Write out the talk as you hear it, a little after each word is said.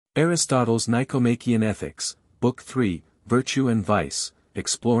Aristotle's Nicomachean Ethics, Book 3, Virtue and Vice,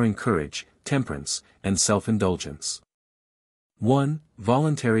 Exploring Courage, Temperance, and Self-Indulgence. 1.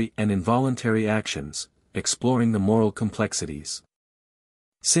 Voluntary and Involuntary Actions, Exploring the Moral Complexities.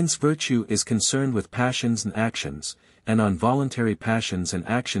 Since virtue is concerned with passions and actions, and on voluntary passions and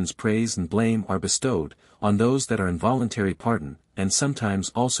actions praise and blame are bestowed, on those that are involuntary pardon, and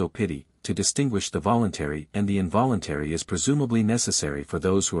sometimes also pity, to distinguish the voluntary and the involuntary is presumably necessary for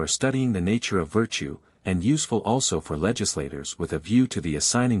those who are studying the nature of virtue, and useful also for legislators with a view to the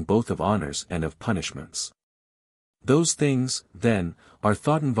assigning both of honors and of punishments. Those things, then, are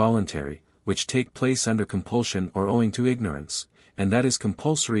thought involuntary, which take place under compulsion or owing to ignorance, and that is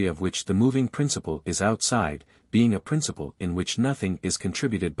compulsory of which the moving principle is outside, being a principle in which nothing is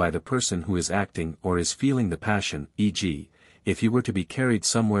contributed by the person who is acting or is feeling the passion, e.g., if he were to be carried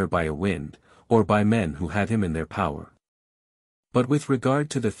somewhere by a wind, or by men who had him in their power. But with regard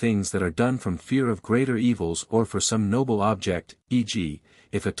to the things that are done from fear of greater evils or for some noble object, e.g.,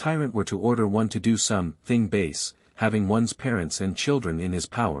 if a tyrant were to order one to do some thing base, having one's parents and children in his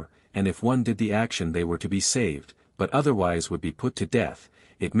power, and if one did the action they were to be saved, but otherwise would be put to death,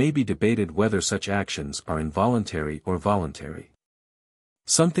 it may be debated whether such actions are involuntary or voluntary.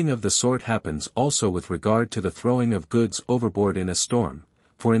 Something of the sort happens also with regard to the throwing of goods overboard in a storm,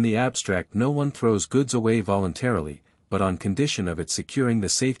 for in the abstract no one throws goods away voluntarily, but on condition of its securing the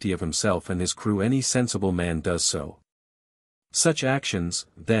safety of himself and his crew any sensible man does so. Such actions,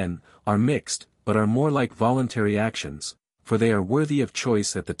 then, are mixed, but are more like voluntary actions, for they are worthy of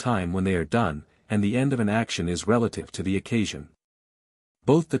choice at the time when they are done, and the end of an action is relative to the occasion.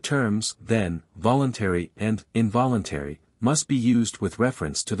 Both the terms, then, voluntary and involuntary, must be used with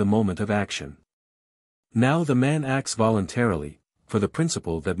reference to the moment of action. Now the man acts voluntarily, for the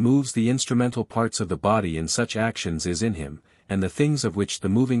principle that moves the instrumental parts of the body in such actions is in him, and the things of which the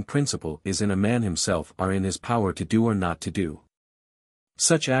moving principle is in a man himself are in his power to do or not to do.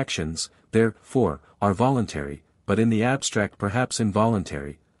 Such actions, therefore, are voluntary, but in the abstract perhaps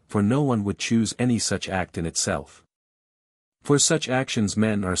involuntary, for no one would choose any such act in itself. For such actions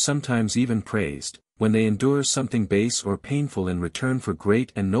men are sometimes even praised, when they endure something base or painful in return for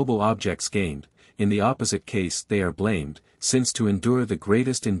great and noble objects gained. In the opposite case they are blamed, since to endure the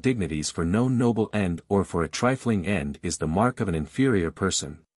greatest indignities for no noble end or for a trifling end is the mark of an inferior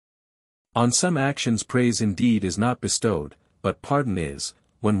person. On some actions praise indeed is not bestowed, but pardon is,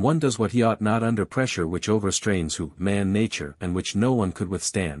 when one does what he ought not under pressure which overstrains man nature and which no one could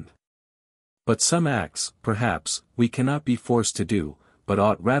withstand. But some acts, perhaps, we cannot be forced to do, but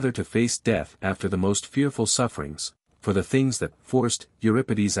ought rather to face death after the most fearful sufferings, for the things that forced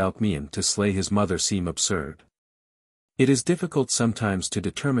Euripides Alcmaeon to slay his mother seem absurd. It is difficult sometimes to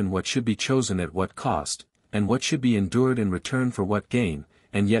determine what should be chosen at what cost, and what should be endured in return for what gain,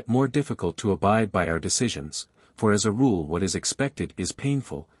 and yet more difficult to abide by our decisions, for as a rule what is expected is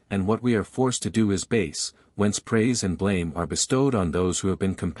painful, and what we are forced to do is base, whence praise and blame are bestowed on those who have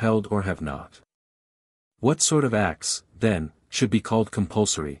been compelled or have not. What sort of acts, then, should be called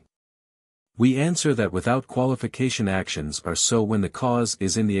compulsory? We answer that without qualification actions are so when the cause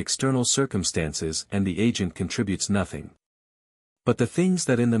is in the external circumstances and the agent contributes nothing. But the things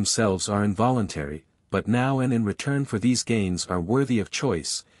that in themselves are involuntary, but now and in return for these gains are worthy of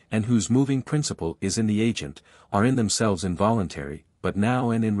choice, and whose moving principle is in the agent, are in themselves involuntary, but now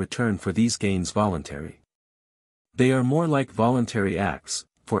and in return for these gains voluntary. They are more like voluntary acts,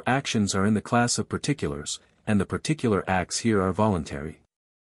 for actions are in the class of particulars, and the particular acts here are voluntary.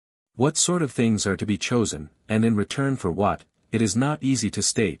 What sort of things are to be chosen, and in return for what, it is not easy to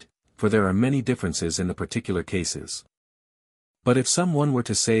state, for there are many differences in the particular cases. But if some one were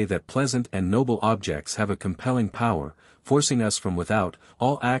to say that pleasant and noble objects have a compelling power, forcing us from without,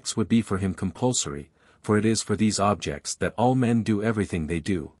 all acts would be for him compulsory, for it is for these objects that all men do everything they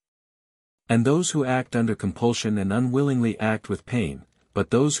do. And those who act under compulsion and unwillingly act with pain, but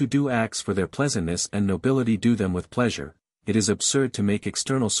those who do acts for their pleasantness and nobility do them with pleasure. It is absurd to make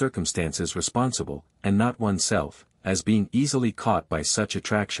external circumstances responsible, and not oneself, as being easily caught by such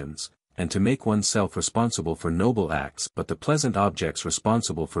attractions, and to make oneself responsible for noble acts but the pleasant objects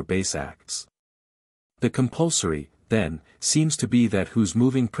responsible for base acts. The compulsory, then, seems to be that whose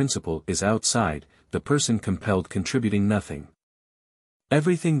moving principle is outside, the person compelled contributing nothing.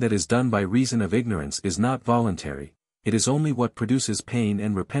 Everything that is done by reason of ignorance is not voluntary, it is only what produces pain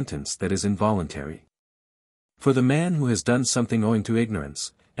and repentance that is involuntary. For the man who has done something owing to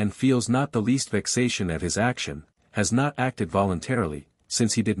ignorance, and feels not the least vexation at his action, has not acted voluntarily,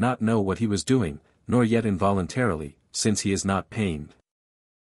 since he did not know what he was doing, nor yet involuntarily, since he is not pained.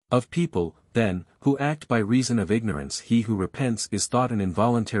 Of people, then, who act by reason of ignorance, he who repents is thought an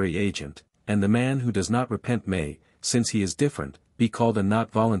involuntary agent, and the man who does not repent may, since he is different, be called a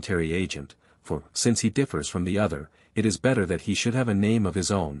not voluntary agent, for, since he differs from the other, it is better that he should have a name of his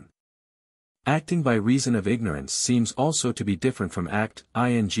own. Acting by reason of ignorance seems also to be different from act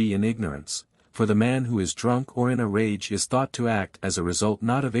in ignorance, for the man who is drunk or in a rage is thought to act as a result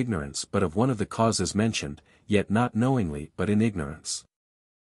not of ignorance but of one of the causes mentioned, yet not knowingly but in ignorance.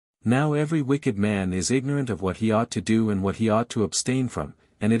 Now every wicked man is ignorant of what he ought to do and what he ought to abstain from,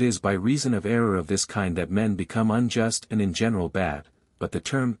 and it is by reason of error of this kind that men become unjust and in general bad, but the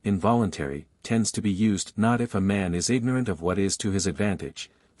term involuntary tends to be used not if a man is ignorant of what is to his advantage,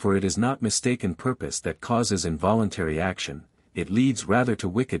 for it is not mistaken purpose that causes involuntary action, it leads rather to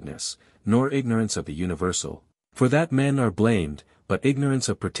wickedness, nor ignorance of the universal, for that men are blamed, but ignorance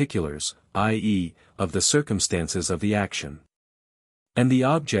of particulars, i.e., of the circumstances of the action, and the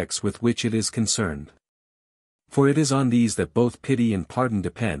objects with which it is concerned. For it is on these that both pity and pardon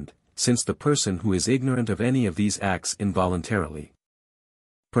depend, since the person who is ignorant of any of these acts involuntarily.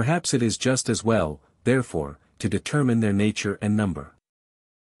 Perhaps it is just as well, therefore, to determine their nature and number.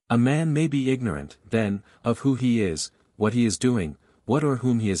 A man may be ignorant, then, of who he is, what he is doing, what or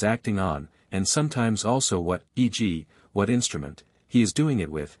whom he is acting on, and sometimes also what, e.g., what instrument, he is doing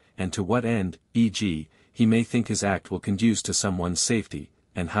it with, and to what end, e.g., he may think his act will conduce to someone's safety,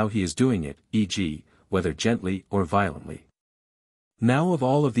 and how he is doing it, e.g., whether gently or violently. Now of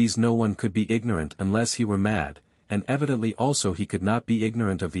all of these no one could be ignorant unless he were mad, and evidently also he could not be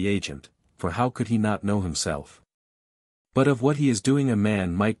ignorant of the agent, for how could he not know himself? But of what he is doing a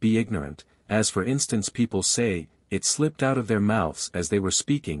man might be ignorant, as for instance people say, it slipped out of their mouths as they were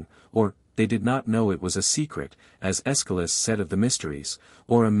speaking, or, they did not know it was a secret, as Aeschylus said of the mysteries,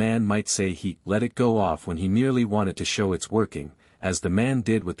 or a man might say he let it go off when he merely wanted to show its working, as the man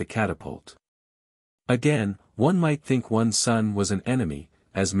did with the catapult. Again, one might think one's son was an enemy,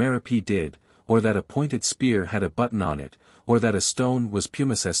 as Merope did, or that a pointed spear had a button on it, or that a stone was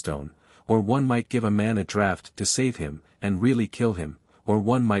pumicestone, or one might give a man a draught to save him, and really kill him, or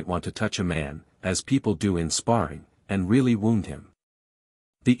one might want to touch a man, as people do in sparring, and really wound him.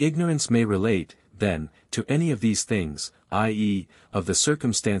 The ignorance may relate, then, to any of these things, i.e., of the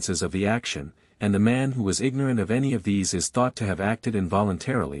circumstances of the action, and the man who was ignorant of any of these is thought to have acted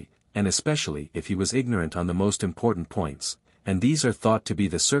involuntarily, and especially if he was ignorant on the most important points, and these are thought to be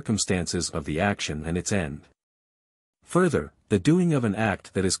the circumstances of the action and its end. Further, the doing of an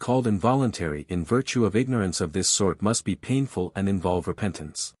act that is called involuntary in virtue of ignorance of this sort must be painful and involve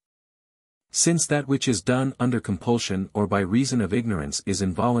repentance. Since that which is done under compulsion or by reason of ignorance is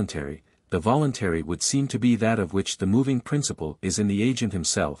involuntary, the voluntary would seem to be that of which the moving principle is in the agent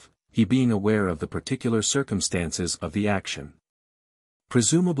himself, he being aware of the particular circumstances of the action.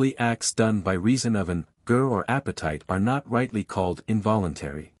 Presumably acts done by reason of an gur or appetite are not rightly called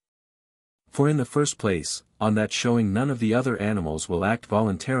involuntary. For in the first place, on that showing none of the other animals will act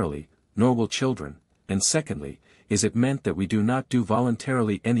voluntarily, nor will children, and secondly, is it meant that we do not do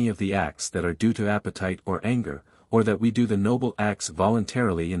voluntarily any of the acts that are due to appetite or anger, or that we do the noble acts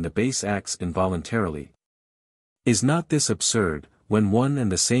voluntarily and the base acts involuntarily? Is not this absurd, when one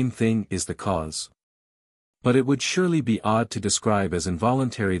and the same thing is the cause? But it would surely be odd to describe as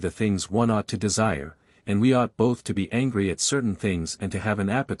involuntary the things one ought to desire, and we ought both to be angry at certain things and to have an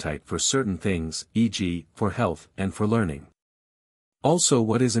appetite for certain things, e.g., for health and for learning. Also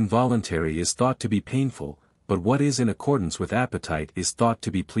what is involuntary is thought to be painful, but what is in accordance with appetite is thought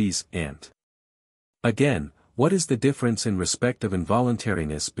to be pleasant. Again, what is the difference in respect of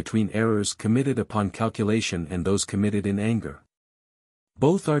involuntariness between errors committed upon calculation and those committed in anger?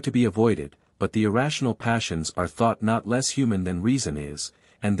 Both are to be avoided, but the irrational passions are thought not less human than reason is,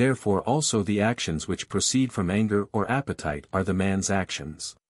 and therefore also the actions which proceed from anger or appetite are the man's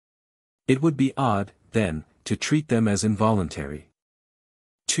actions. It would be odd, then, to treat them as involuntary.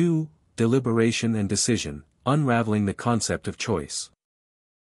 2. Deliberation and decision, unraveling the concept of choice.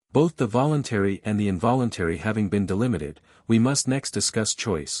 Both the voluntary and the involuntary having been delimited, we must next discuss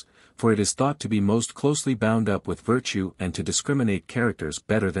choice, for it is thought to be most closely bound up with virtue and to discriminate characters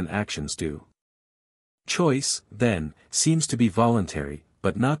better than actions do. Choice, then, seems to be voluntary,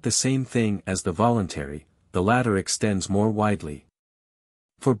 but not the same thing as the voluntary, the latter extends more widely.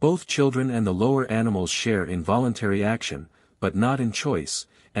 For both children and the lower animals share in voluntary action, but not in choice,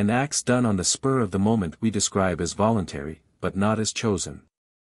 and acts done on the spur of the moment we describe as voluntary, but not as chosen.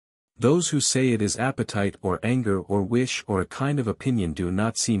 Those who say it is appetite or anger or wish or a kind of opinion do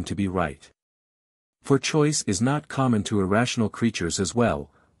not seem to be right. For choice is not common to irrational creatures as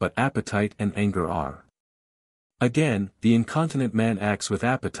well, but appetite and anger are. Again, the incontinent man acts with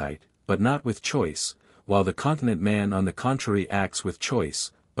appetite, but not with choice, while the continent man on the contrary acts with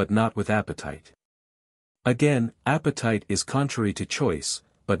choice, but not with appetite. Again, appetite is contrary to choice,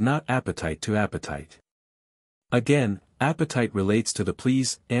 but not appetite to appetite. Again, appetite relates to the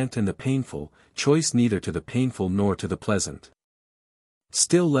pleasant and the painful, choice neither to the painful nor to the pleasant.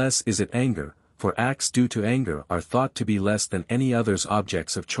 Still less is it anger, for acts due to anger are thought to be less than any others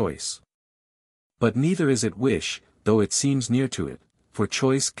objects of choice. But neither is it wish, though it seems near to it, for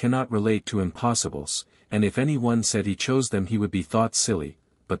choice cannot relate to impossibles, and if any one said he chose them he would be thought silly,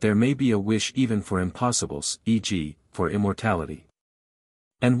 but there may be a wish even for impossibles, e.g., for immortality.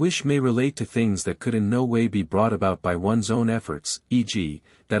 And wish may relate to things that could in no way be brought about by one's own efforts, e.g.,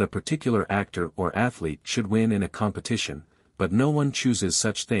 that a particular actor or athlete should win in a competition, but no one chooses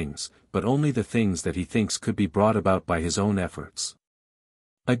such things, but only the things that he thinks could be brought about by his own efforts.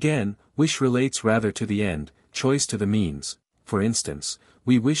 Again, wish relates rather to the end, choice to the means. For instance,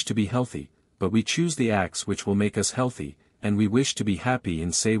 we wish to be healthy, but we choose the acts which will make us healthy, and we wish to be happy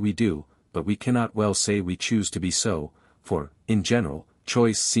and say we do, but we cannot well say we choose to be so, for, in general,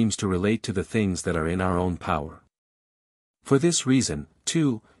 choice seems to relate to the things that are in our own power. For this reason,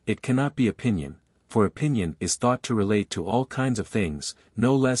 too, it cannot be opinion, for opinion is thought to relate to all kinds of things,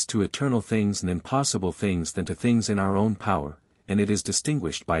 no less to eternal things and impossible things than to things in our own power, and it is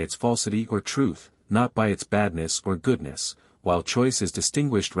distinguished by its falsity or truth, not by its badness or goodness, while choice is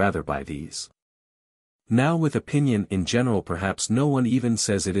distinguished rather by these. Now with opinion in general perhaps no one even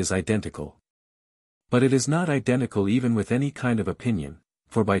says it is identical. But it is not identical even with any kind of opinion,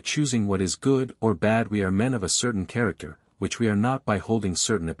 for by choosing what is good or bad we are men of a certain character, which we are not by holding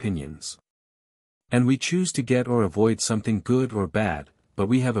certain opinions. And we choose to get or avoid something good or bad, but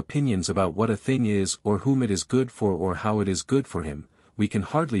we have opinions about what a thing is or whom it is good for or how it is good for him, we can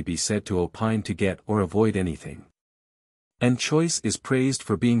hardly be said to opine to get or avoid anything. And choice is praised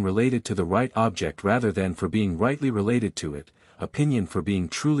for being related to the right object rather than for being rightly related to it, opinion for being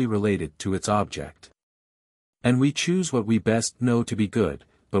truly related to its object. And we choose what we best know to be good,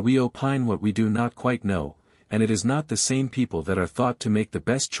 but we opine what we do not quite know, and it is not the same people that are thought to make the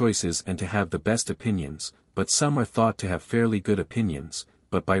best choices and to have the best opinions, but some are thought to have fairly good opinions,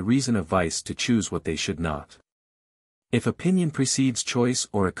 but by reason of vice to choose what they should not. If opinion precedes choice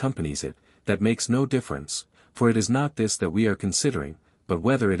or accompanies it, that makes no difference, for it is not this that we are considering, but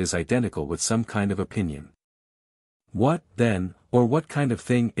whether it is identical with some kind of opinion. What, then, or what kind of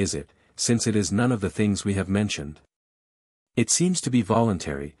thing is it, since it is none of the things we have mentioned? It seems to be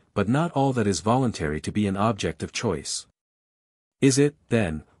voluntary, but not all that is voluntary to be an object of choice. Is it,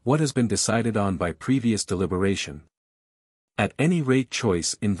 then, what has been decided on by previous deliberation? At any rate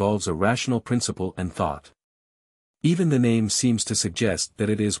choice involves a rational principle and thought. Even the name seems to suggest that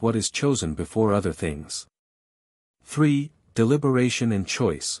it is what is chosen before other things. 3. Deliberation and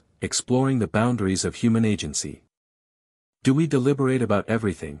choice, exploring the boundaries of human agency. Do we deliberate about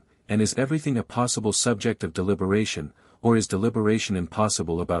everything, and is everything a possible subject of deliberation, or is deliberation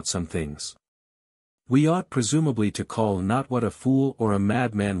impossible about some things? We ought presumably to call not what a fool or a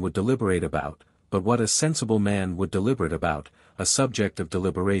madman would deliberate about, but what a sensible man would deliberate about, a subject of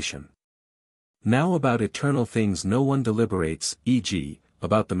deliberation. Now about eternal things no one deliberates, e.g.,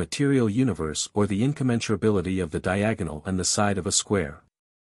 about the material universe or the incommensurability of the diagonal and the side of a square.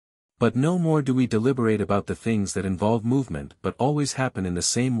 But no more do we deliberate about the things that involve movement but always happen in the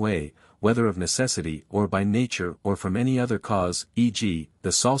same way, whether of necessity or by nature or from any other cause, e.g.,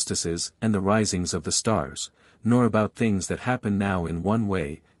 the solstices and the risings of the stars, nor about things that happen now in one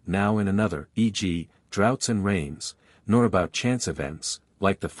way, now in another, e.g., droughts and rains, nor about chance events,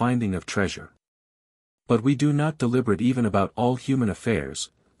 like the finding of treasure. But we do not deliberate even about all human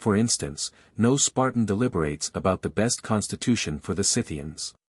affairs. For instance, no Spartan deliberates about the best constitution for the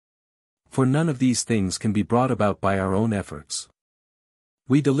Scythians. For none of these things can be brought about by our own efforts.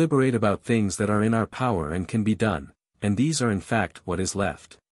 We deliberate about things that are in our power and can be done, and these are in fact what is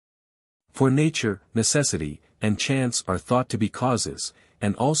left. For nature, necessity, and chance are thought to be causes,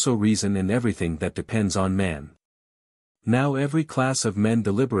 and also reason and everything that depends on man. Now every class of men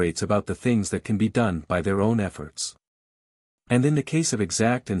deliberates about the things that can be done by their own efforts. And in the case of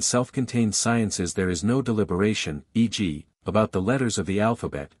exact and self-contained sciences there is no deliberation, e.g., about the letters of the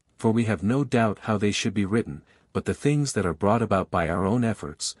alphabet, for we have no doubt how they should be written, but the things that are brought about by our own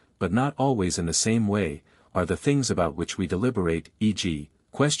efforts, but not always in the same way, are the things about which we deliberate, e.g.,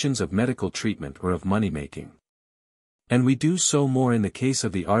 questions of medical treatment or of money-making. And we do so more in the case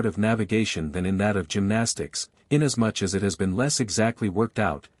of the art of navigation than in that of gymnastics, inasmuch as it has been less exactly worked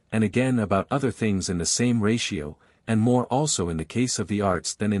out, and again about other things in the same ratio, and more also in the case of the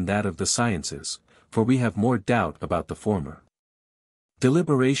arts than in that of the sciences, for we have more doubt about the former.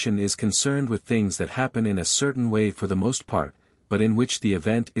 Deliberation is concerned with things that happen in a certain way for the most part, but in which the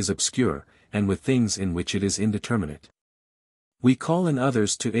event is obscure, and with things in which it is indeterminate. We call in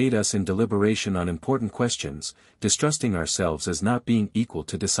others to aid us in deliberation on important questions, distrusting ourselves as not being equal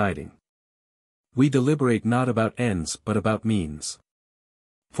to deciding. We deliberate not about ends but about means.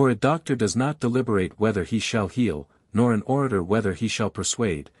 For a doctor does not deliberate whether he shall heal, nor an orator whether he shall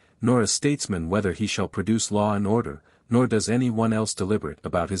persuade, nor a statesman whether he shall produce law and order, nor does any one else deliberate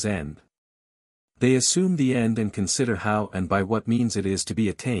about his end. They assume the end and consider how and by what means it is to be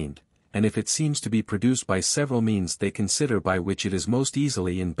attained, and if it seems to be produced by several means they consider by which it is most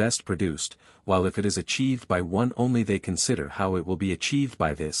easily and best produced, while if it is achieved by one only they consider how it will be achieved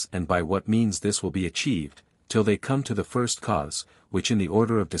by this and by what means this will be achieved, till they come to the first cause, which in the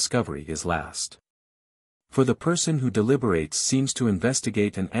order of discovery is last. For the person who deliberates seems to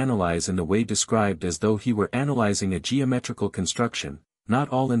investigate and analyze in the way described as though he were analyzing a geometrical construction. Not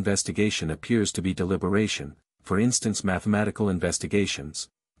all investigation appears to be deliberation, for instance mathematical investigations,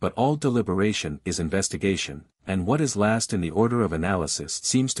 but all deliberation is investigation, and what is last in the order of analysis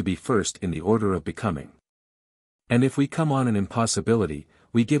seems to be first in the order of becoming. And if we come on an impossibility,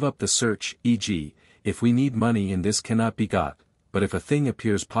 we give up the search, e.g., if we need money and this cannot be got, but if a thing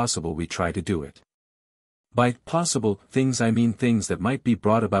appears possible we try to do it. By possible things I mean things that might be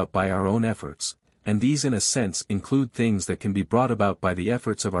brought about by our own efforts, and these in a sense include things that can be brought about by the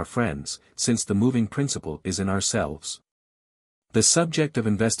efforts of our friends, since the moving principle is in ourselves. The subject of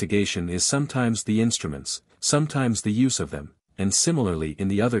investigation is sometimes the instruments, sometimes the use of them, and similarly in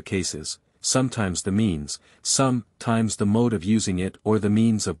the other cases, sometimes the means, sometimes the mode of using it or the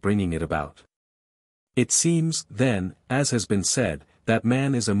means of bringing it about. It seems, then, as has been said, that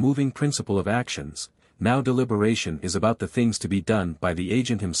man is a moving principle of actions. Now deliberation is about the things to be done by the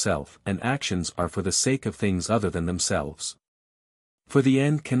agent himself, and actions are for the sake of things other than themselves. For the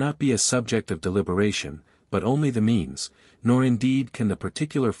end cannot be a subject of deliberation, but only the means, nor indeed can the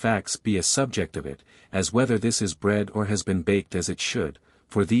particular facts be a subject of it, as whether this is bread or has been baked as it should,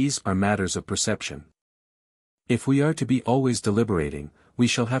 for these are matters of perception. If we are to be always deliberating, we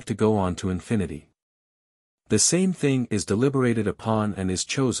shall have to go on to infinity. The same thing is deliberated upon and is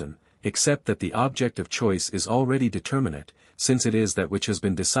chosen, except that the object of choice is already determinate, since it is that which has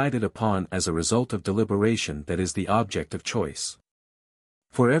been decided upon as a result of deliberation that is the object of choice.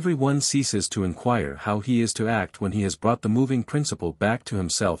 For every one ceases to inquire how he is to act when he has brought the moving principle back to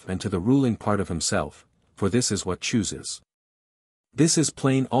himself and to the ruling part of himself, for this is what chooses. This is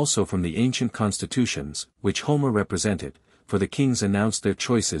plain also from the ancient constitutions, which Homer represented, for the kings announced their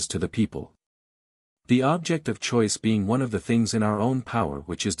choices to the people. The object of choice being one of the things in our own power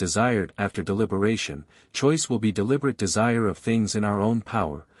which is desired after deliberation, choice will be deliberate desire of things in our own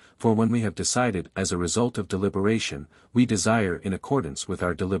power, for when we have decided as a result of deliberation, we desire in accordance with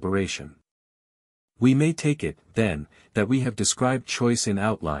our deliberation. We may take it, then, that we have described choice in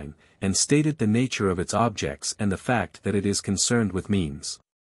outline, and stated the nature of its objects and the fact that it is concerned with means.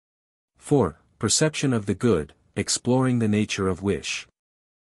 4. Perception of the good, exploring the nature of wish.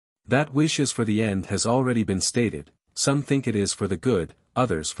 That wish is for the end has already been stated, some think it is for the good,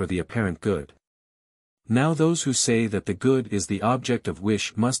 others for the apparent good. Now those who say that the good is the object of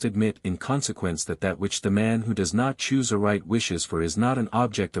wish must admit in consequence that that which the man who does not choose aright wishes for is not an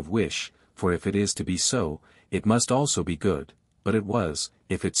object of wish, for if it is to be so, it must also be good, but it was,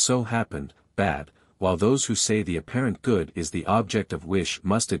 if it so happened, bad, while those who say the apparent good is the object of wish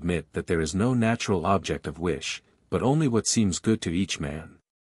must admit that there is no natural object of wish, but only what seems good to each man.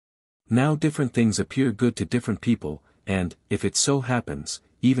 Now different things appear good to different people, and, if it so happens,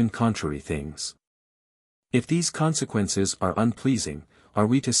 even contrary things. If these consequences are unpleasing, are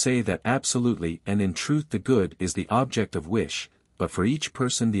we to say that absolutely and in truth the good is the object of wish, but for each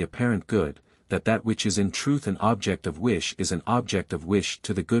person the apparent good, that which is in truth an object of wish is an object of wish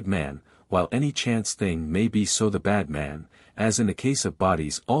to the good man, while any chance thing may be so the bad man, as in the case of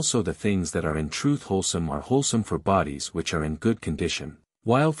bodies also the things that are in truth wholesome are wholesome for bodies which are in good condition,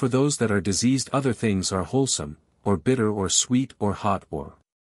 while for those that are diseased other things are wholesome, or bitter or sweet or hot or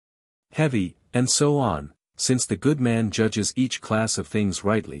heavy, and so on. Since the good man judges each class of things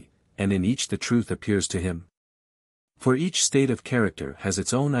rightly, and in each the truth appears to him. For each state of character has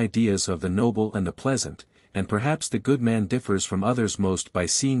its own ideas of the noble and the pleasant, and perhaps the good man differs from others most by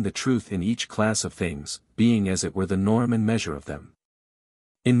seeing the truth in each class of things, being as it were the norm and measure of them.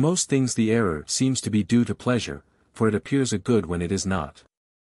 In most things the error seems to be due to pleasure, for it appears a good when it is not.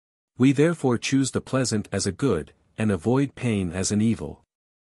 We therefore choose the pleasant as a good, and avoid pain as an evil.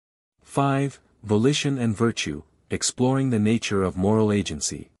 5. Volition and virtue, exploring the nature of moral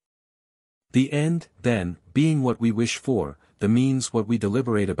agency. The end, then, being what we wish for, the means what we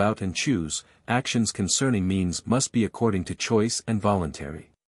deliberate about and choose, actions concerning means must be according to choice and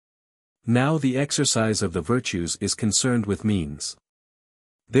voluntary. Now the exercise of the virtues is concerned with means.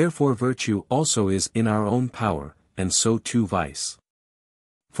 Therefore virtue also is in our own power, and so too vice.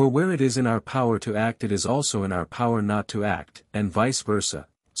 For where it is in our power to act it is also in our power not to act, and vice versa,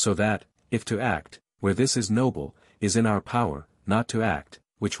 so that, if to act, where this is noble, is in our power, not to act,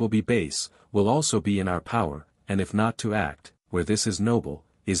 which will be base, will also be in our power, and if not to act, where this is noble,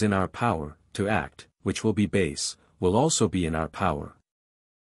 is in our power, to act, which will be base, will also be in our power.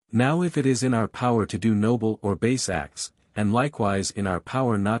 Now if it is in our power to do noble or base acts, and likewise in our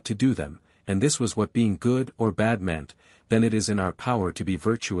power not to do them, and this was what being good or bad meant, then it is in our power to be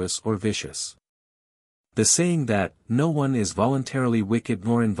virtuous or vicious. The saying that, no one is voluntarily wicked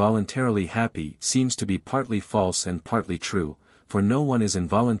nor involuntarily happy seems to be partly false and partly true, for no one is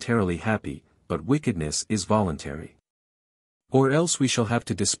involuntarily happy, but wickedness is voluntary. Or else we shall have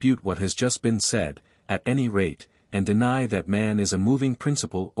to dispute what has just been said, at any rate, and deny that man is a moving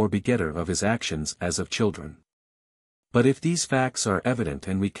principle or begetter of his actions as of children. But if these facts are evident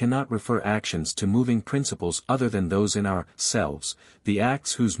and we cannot refer actions to moving principles other than those in ourselves, the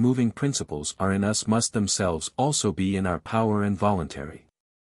acts whose moving principles are in us must themselves also be in our power and voluntary.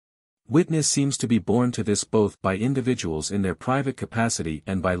 Witness seems to be borne to this both by individuals in their private capacity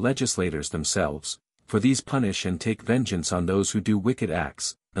and by legislators themselves, for these punish and take vengeance on those who do wicked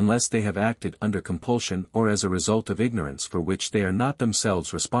acts, unless they have acted under compulsion or as a result of ignorance for which they are not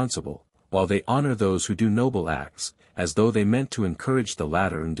themselves responsible, while they honor those who do noble acts, as though they meant to encourage the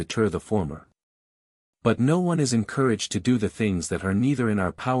latter and deter the former. But no one is encouraged to do the things that are neither in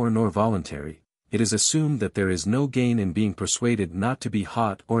our power nor voluntary. It is assumed that there is no gain in being persuaded not to be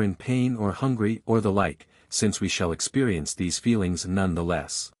hot or in pain or hungry or the like, since we shall experience these feelings none the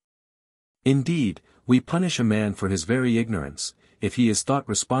less. Indeed, we punish a man for his very ignorance, if he is thought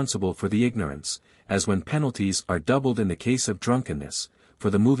responsible for the ignorance, as when penalties are doubled in the case of drunkenness, for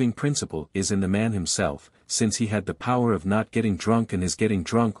the moving principle is in the man himself, since he had the power of not getting drunk and his getting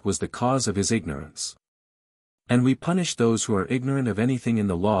drunk was the cause of his ignorance. And we punish those who are ignorant of anything in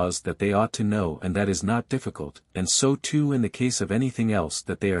the laws that they ought to know and that is not difficult, and so too in the case of anything else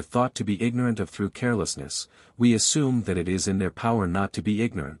that they are thought to be ignorant of through carelessness, we assume that it is in their power not to be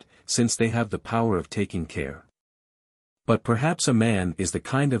ignorant, since they have the power of taking care. But perhaps a man is the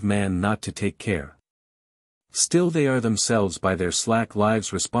kind of man not to take care. Still they are themselves by their slack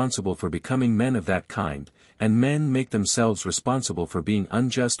lives responsible for becoming men of that kind, and men make themselves responsible for being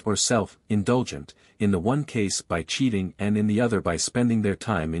unjust or self-indulgent, in the one case by cheating and in the other by spending their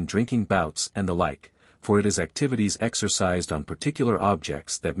time in drinking bouts and the like, for it is activities exercised on particular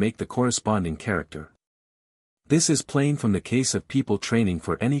objects that make the corresponding character. This is plain from the case of people training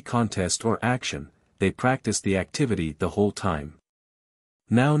for any contest or action, they practice the activity the whole time.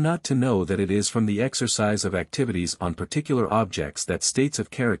 Now not to know that it is from the exercise of activities on particular objects that states of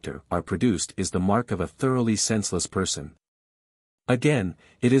character are produced is the mark of a thoroughly senseless person. Again,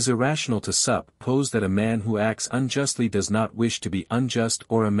 it is irrational to suppose that a man who acts unjustly does not wish to be unjust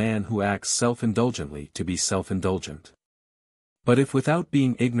or a man who acts self-indulgently to be self-indulgent. But if without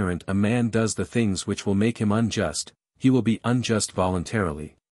being ignorant a man does the things which will make him unjust, he will be unjust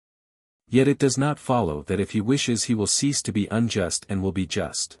voluntarily. Yet it does not follow that if he wishes he will cease to be unjust and will be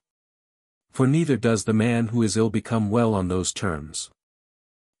just. For neither does the man who is ill become well on those terms.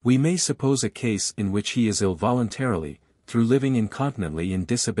 We may suppose a case in which he is ill voluntarily, through living incontinently and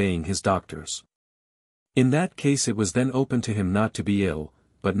disobeying his doctors. In that case it was then open to him not to be ill,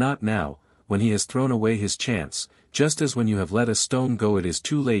 but not now, when he has thrown away his chance, just as when you have let a stone go it is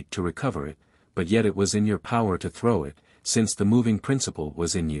too late to recover it, but yet it was in your power to throw it, since the moving principle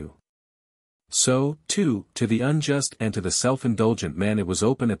was in you. So, too, to the unjust and to the self-indulgent man it was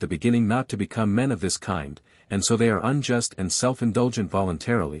open at the beginning not to become men of this kind, and so they are unjust and self-indulgent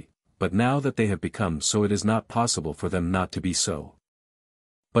voluntarily, but now that they have become so it is not possible for them not to be so.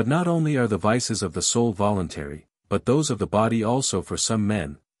 But not only are the vices of the soul voluntary, but those of the body also for some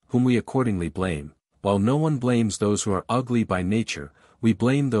men, whom we accordingly blame, while no one blames those who are ugly by nature, we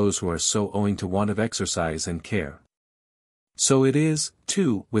blame those who are so owing to want of exercise and care. So it is,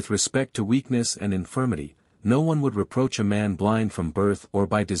 too, with respect to weakness and infirmity, no one would reproach a man blind from birth or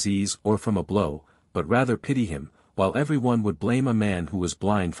by disease or from a blow, but rather pity him, while every one would blame a man who was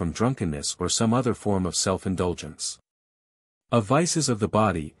blind from drunkenness or some other form of self-indulgence. Of vices of the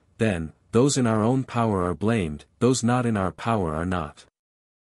body, then, those in our own power are blamed, those not in our power are not.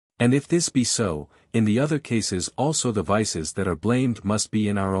 And if this be so, in the other cases also the vices that are blamed must be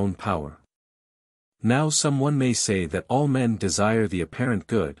in our own power. Now some one may say that all men desire the apparent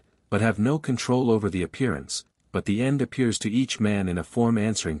good, but have no control over the appearance, but the end appears to each man in a form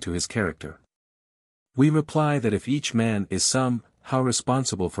answering to his character. We reply that if each man is somehow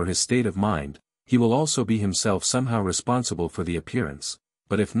responsible for his state of mind, he will also be himself somehow responsible for the appearance,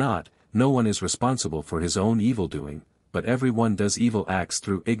 but if not, no one is responsible for his own evil-doing, but every one does evil acts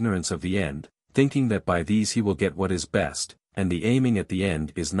through ignorance of the end, thinking that by these he will get what is best, and the aiming at the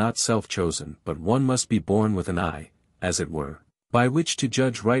end is not self-chosen but one must be born with an eye, as it were, by which to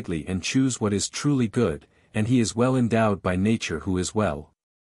judge rightly and choose what is truly good, and he is well endowed by nature who is well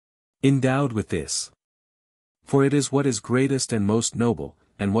endowed with this. For it is what is greatest and most noble,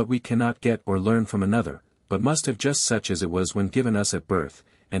 and what we cannot get or learn from another, but must have just such as it was when given us at birth,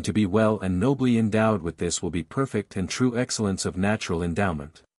 and to be well and nobly endowed with this will be perfect and true excellence of natural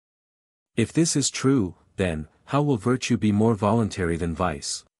endowment. If this is true, then, how will virtue be more voluntary than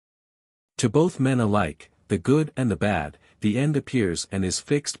vice? To both men alike, the good and the bad, the end appears and is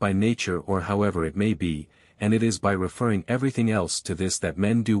fixed by nature or however it may be, and it is by referring everything else to this that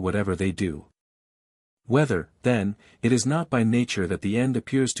men do whatever they do. Whether, then, it is not by nature that the end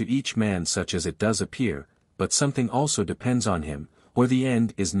appears to each man such as it does appear, but something also depends on him, or the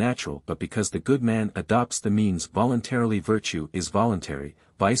end is natural but because the good man adopts the means voluntarily virtue is voluntary,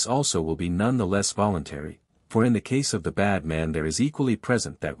 vice also will be none the less voluntary, for in the case of the bad man there is equally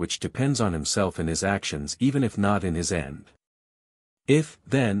present that which depends on himself in his actions even if not in his end. If,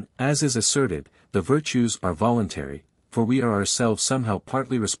 then, as is asserted, the virtues are voluntary, for we are ourselves somehow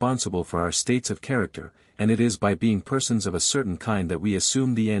partly responsible for our states of character, and it is by being persons of a certain kind that we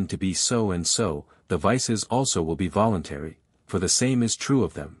assume the end to be so and so, the vices also will be voluntary, for the same is true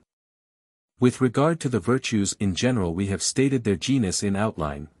of them. With regard to the virtues in general we have stated their genus in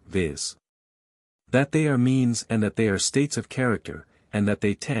outline, viz. that they are means and that they are states of character, and that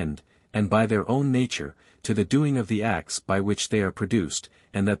they tend, and by their own nature, to the doing of the acts by which they are produced,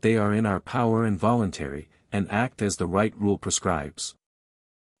 and that they are in our power and voluntary, and act as the right rule prescribes.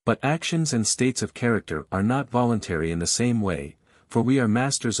 But actions and states of character are not voluntary in the same way, for we are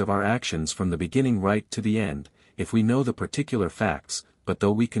masters of our actions from the beginning right to the end, if we know the particular facts, but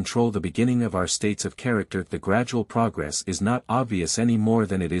though we control the beginning of our states of character the gradual progress is not obvious any more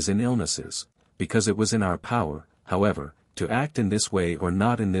than it is in illnesses, because it was in our power, however, to act in this way or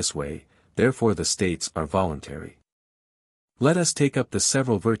not in this way, therefore the states are voluntary. Let us take up the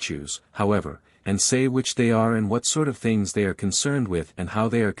several virtues, however, and say which they are and what sort of things they are concerned with and how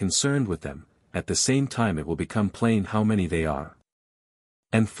they are concerned with them, at the same time it will become plain how many they are.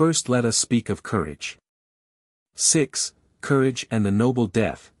 And first let us speak of courage. 6. Courage and the noble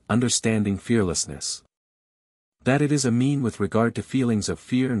death, understanding fearlessness. That it is a mean with regard to feelings of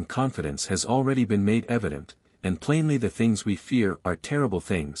fear and confidence has already been made evident, and plainly the things we fear are terrible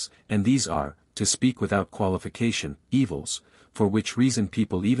things, and these are, to speak without qualification, evils, for which reason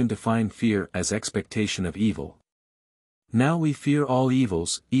people even define fear as expectation of evil. Now we fear all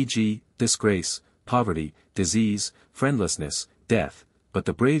evils, e.g., disgrace, poverty, disease, friendlessness, death, but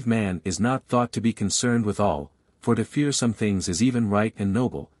the brave man is not thought to be concerned with all, for to fear some things is even right and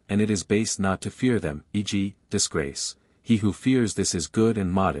noble, and it is base not to fear them, e.g., disgrace. He who fears this is good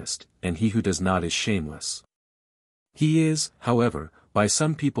and modest, and he who does not is shameless. He is, however, by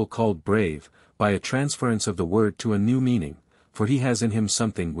some people called brave, by a transference of the word to a new meaning, for he has in him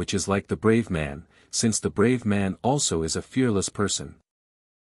something which is like the brave man, since the brave man also is a fearless person.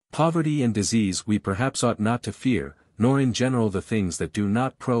 Poverty and disease we perhaps ought not to fear, nor in general the things that do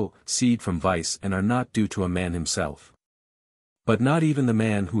not proceed from vice and are not due to a man himself. But not even the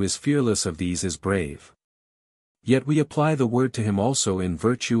man who is fearless of these is brave. Yet we apply the word to him also in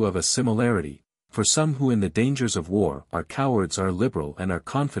virtue of a similarity, for some who in the dangers of war are cowards are liberal and are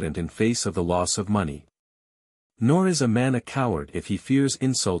confident in face of the loss of money. Nor is a man a coward if he fears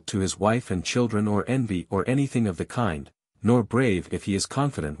insult to his wife and children or envy or anything of the kind, nor brave if he is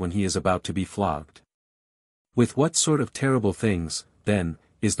confident when he is about to be flogged. With what sort of terrible things, then,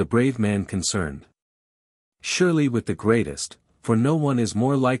 is the brave man concerned? Surely with the greatest, for no one is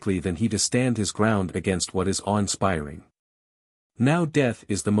more likely than he to stand his ground against what is awe-inspiring. Now death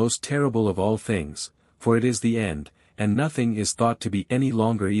is the most terrible of all things, for it is the end, and nothing is thought to be any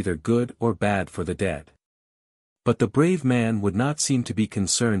longer either good or bad for the dead. But the brave man would not seem to be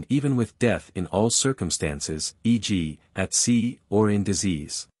concerned even with death in all circumstances, e.g., at sea or in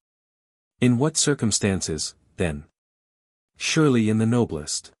disease. In what circumstances, then? Surely in the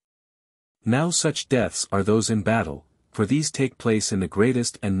noblest. Now such deaths are those in battle, for these take place in the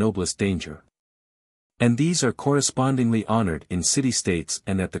greatest and noblest danger. And these are correspondingly honored in city-states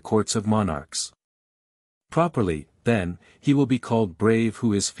and at the courts of monarchs. Properly, then, he will be called brave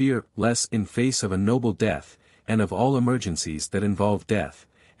who is fearless in face of a noble death, and of all emergencies that involve death,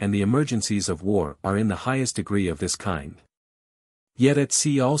 and the emergencies of war are in the highest degree of this kind. Yet at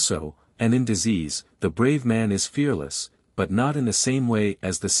sea also, and in disease, the brave man is fearless, but not in the same way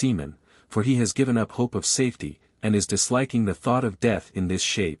as the seaman, for he has given up hope of safety, and is disliking the thought of death in this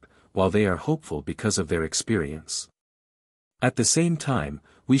shape, while they are hopeful because of their experience. At the same time,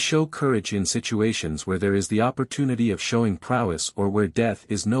 we show courage in situations where there is the opportunity of showing prowess or where death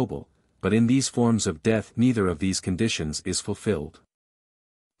is noble, but in these forms of death neither of these conditions is fulfilled.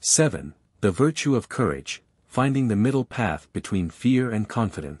 7. The virtue of courage, finding the middle path between fear and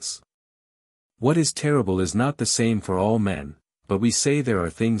confidence. What is terrible is not the same for all men, but we say there are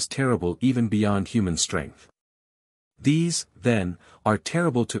things terrible even beyond human strength. These, then, are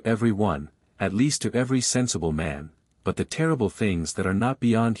terrible to every one, at least to every sensible man, but the terrible things that are not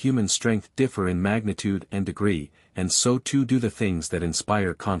beyond human strength differ in magnitude and degree, and so too do the things that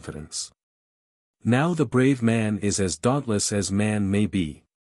inspire confidence. Now the brave man is as dauntless as man may be.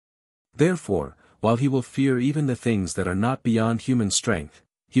 Therefore, while he will fear even the things that are not beyond human strength,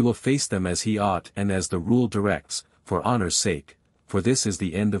 he will face them as he ought and as the rule directs, for honor's sake, for this is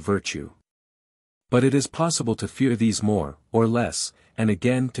the end of virtue. But it is possible to fear these more, or less, and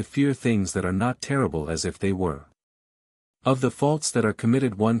again to fear things that are not terrible as if they were. Of the faults that are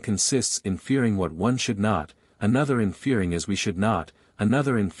committed one consists in fearing what one should not, another in fearing as we should not,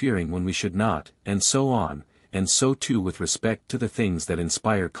 another in fearing when we should not, and so on, and so too with respect to the things that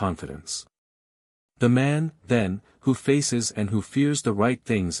inspire confidence. The man, then, who faces and who fears the right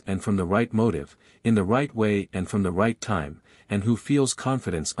things and from the right motive, in the right way and from the right time, and who feels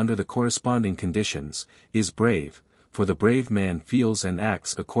confidence under the corresponding conditions, is brave, for the brave man feels and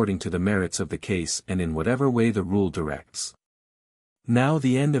acts according to the merits of the case and in whatever way the rule directs. Now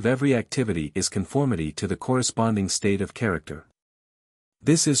the end of every activity is conformity to the corresponding state of character.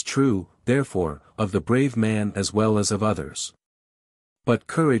 This is true, therefore, of the brave man as well as of others. But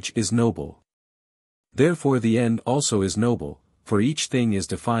courage is noble. Therefore the end also is noble, for each thing is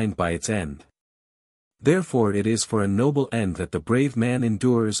defined by its end. Therefore it is for a noble end that the brave man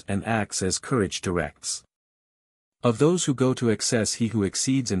endures and acts as courage directs. Of those who go to excess he who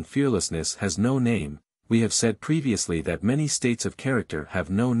exceeds in fearlessness has no name. We have said previously that many states of character have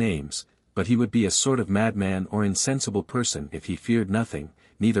no names, but he would be a sort of madman or insensible person if he feared nothing,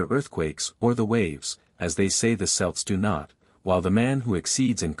 neither earthquakes or the waves, as they say the Celts do not, while the man who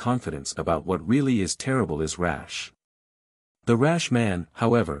exceeds in confidence about what really is terrible is rash. The rash man,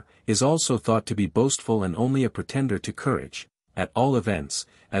 however, is also thought to be boastful and only a pretender to courage, at all events,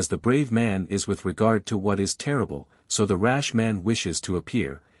 as the brave man is with regard to what is terrible, so the rash man wishes to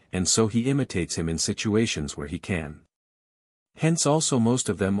appear, and so he imitates him in situations where he can. Hence also most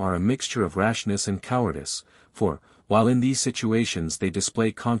of them are a mixture of rashness and cowardice, for, while in these situations they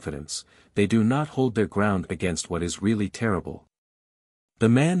display confidence, they do not hold their ground against what is really terrible. The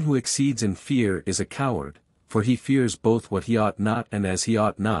man who exceeds in fear is a coward, for he fears both what he ought not and as he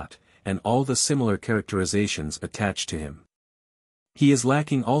ought not, and all the similar characterizations attached to him. He is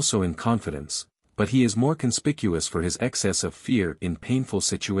lacking also in confidence, but he is more conspicuous for his excess of fear in painful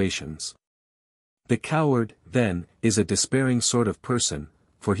situations. The coward, then, is a despairing sort of person,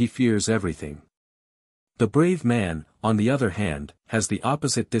 for he fears everything. The brave man, on the other hand, has the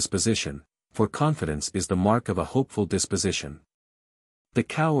opposite disposition, for confidence is the mark of a hopeful disposition. The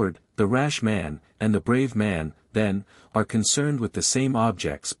coward, the rash man, and the brave man, then, are concerned with the same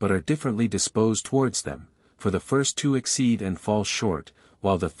objects but are differently disposed towards them, for the first two exceed and fall short,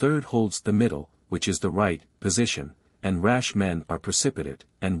 while the third holds the middle, which is the right, position, and rash men are precipitate,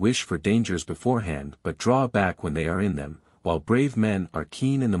 and wish for dangers beforehand but draw back when they are in them, while brave men are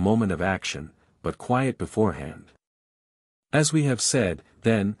keen in the moment of action, but quiet beforehand. As we have said,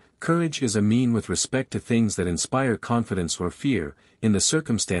 then, courage is a mean with respect to things that inspire confidence or fear, in the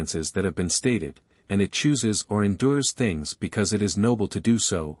circumstances that have been stated, and it chooses or endures things because it is noble to do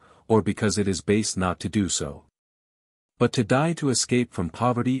so, or because it is base not to do so. But to die to escape from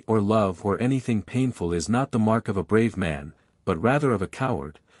poverty or love or anything painful is not the mark of a brave man, but rather of a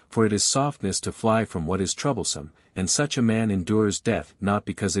coward, for it is softness to fly from what is troublesome, and such a man endures death not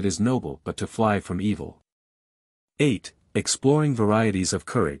because it is noble but to fly from evil. 8. Exploring varieties of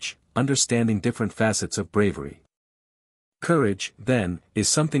courage, understanding different facets of bravery. Courage, then, is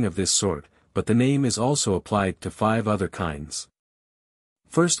something of this sort, but the name is also applied to 5 other kinds.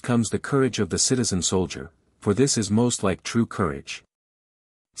 First comes the courage of the citizen soldier, for this is most like true courage.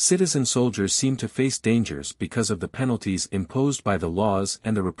 Citizen soldiers seem to face dangers because of the penalties imposed by the laws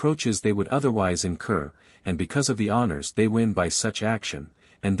and the reproaches they would otherwise incur, and because of the honors they win by such action,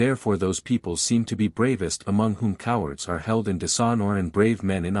 and therefore those people seem to be bravest among whom cowards are held in dishonor and brave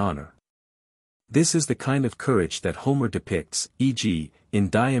men in honor. This is the kind of courage that Homer depicts, e.g., in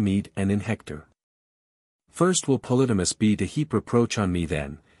Diomed and in Hector. First will Polydamas be to heap reproach on me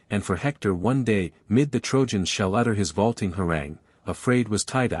then, and for Hector one day, mid the Trojans shall utter his vaulting harangue, afraid was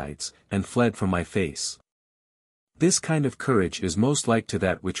Tydides, and fled from my face. This kind of courage is most like to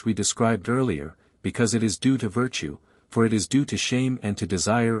that which we described earlier, because it is due to virtue, for it is due to shame and to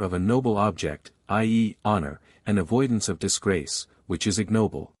desire of a noble object, i.e., honor, and avoidance of disgrace, which is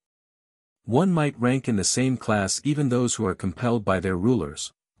ignoble. One might rank in the same class even those who are compelled by their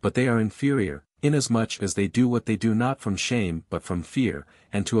rulers, but they are inferior, inasmuch as they do what they do not from shame but from fear,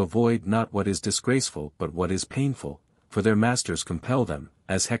 and to avoid not what is disgraceful but what is painful, for their masters compel them,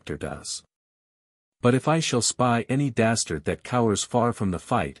 as Hector does. But if I shall spy any dastard that cowers far from the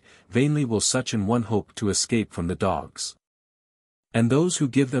fight, vainly will such an one hope to escape from the dogs. And those who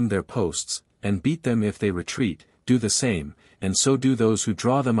give them their posts, and beat them if they retreat, do the same, and so do those who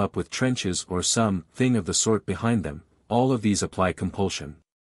draw them up with trenches or some thing of the sort behind them, all of these apply compulsion.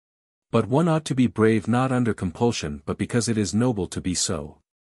 But one ought to be brave not under compulsion but because it is noble to be so.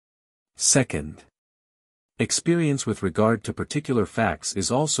 Second, experience with regard to particular facts is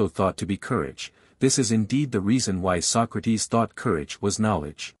also thought to be courage. This is indeed the reason why Socrates thought courage was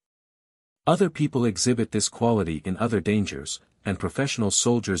knowledge. Other people exhibit this quality in other dangers, and professional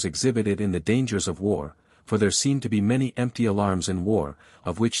soldiers exhibit it in the dangers of war, for there seem to be many empty alarms in war,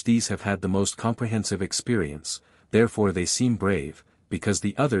 of which these have had the most comprehensive experience, therefore they seem brave, because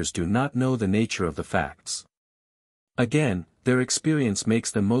the others do not know the nature of the facts. Again, their experience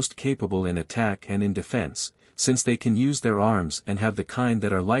makes them most capable in attack and in defense, since they can use their arms and have the kind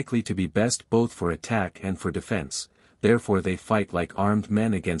that are likely to be best both for attack and for defense, therefore they fight like armed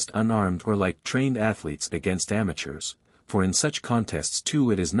men against unarmed or like trained athletes against amateurs, for in such contests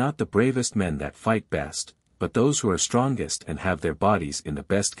too it is not the bravest men that fight best, but those who are strongest and have their bodies in the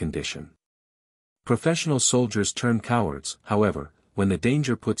best condition. Professional soldiers turn cowards, however, when the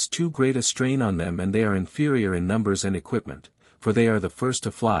danger puts too great a strain on them and they are inferior in numbers and equipment, for they are the first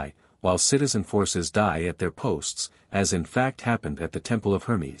to fly, while citizen forces die at their posts, as in fact happened at the Temple of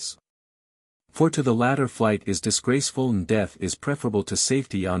Hermes. For to the latter flight is disgraceful and death is preferable to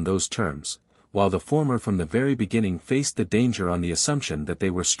safety on those terms, while the former from the very beginning faced the danger on the assumption that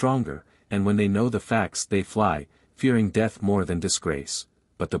they were stronger, and when they know the facts they fly, fearing death more than disgrace,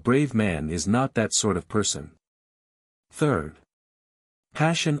 but the brave man is not that sort of person. Third,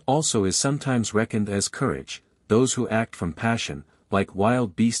 passion also is sometimes reckoned as courage. Those who act from passion, like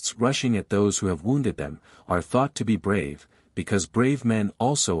wild beasts rushing at those who have wounded them, are thought to be brave, because brave men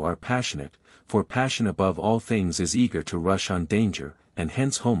also are passionate, for passion above all things is eager to rush on danger, and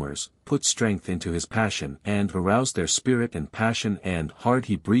hence Homer's, put strength into his passion and aroused their spirit and passion and hard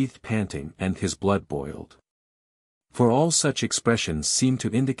he breathed panting and his blood boiled. For all such expressions seem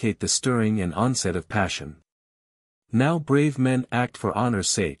to indicate the stirring and onset of passion. Now brave men act for honor's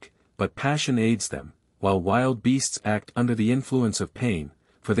sake, but passion aids them, while wild beasts act under the influence of pain,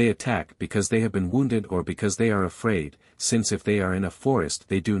 for they attack because they have been wounded or because they are afraid, since if they are in a forest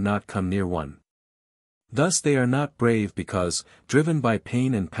they do not come near one. Thus they are not brave because, driven by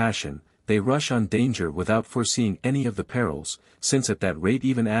pain and passion, they rush on danger without foreseeing any of the perils, since at that rate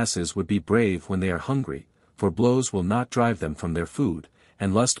even asses would be brave when they are hungry, for blows will not drive them from their food,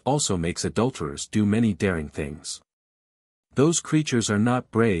 and lust also makes adulterers do many daring things. Those creatures are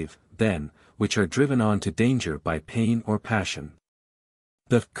not brave, then, which are driven on to danger by pain or passion.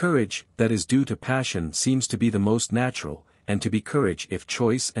 The courage that is due to passion seems to be the most natural, and to be courage if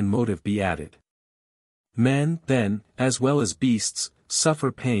choice and motive be added. Men, then, as well as beasts,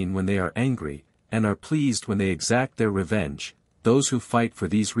 suffer pain when they are angry, and are pleased when they exact their revenge. Those who fight for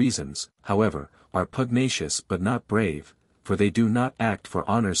these reasons, however, are pugnacious but not brave, for they do not act for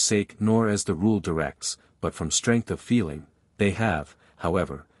honor's sake nor as the rule directs, but from strength of feeling. They have,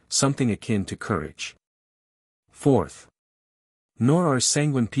 however, something akin to courage. Fourth, nor are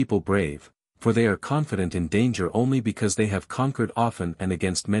sanguine people brave, for they are confident in danger only because they have conquered often and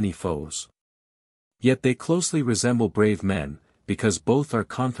against many foes. Yet they closely resemble brave men, because both are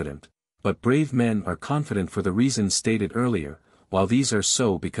confident, but brave men are confident for the reasons stated earlier, while these are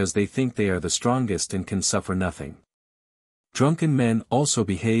so because they think they are the strongest and can suffer nothing. Drunken men also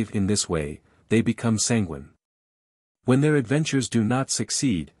behave in this way, they become sanguine. When their adventures do not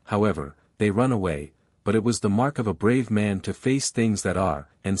succeed, however, they run away, but it was the mark of a brave man to face things that are,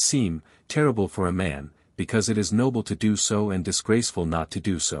 and seem, terrible for a man, because it is noble to do so and disgraceful not to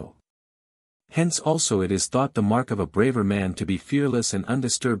do so. Hence also it is thought the mark of a braver man to be fearless and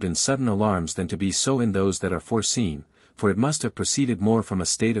undisturbed in sudden alarms than to be so in those that are foreseen, for it must have proceeded more from a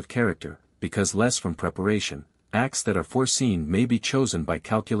state of character, because less from preparation. Acts that are foreseen may be chosen by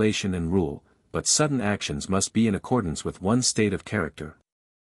calculation and rule, but sudden actions must be in accordance with one's state of character.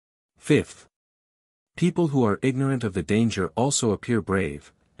 Fifth. People who are ignorant of the danger also appear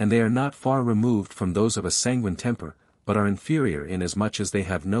brave, and they are not far removed from those of a sanguine temper, but are inferior inasmuch as they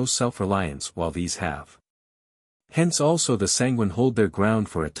have no self-reliance while these have. Hence also the sanguine hold their ground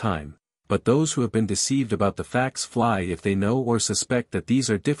for a time, but those who have been deceived about the facts fly if they know or suspect that these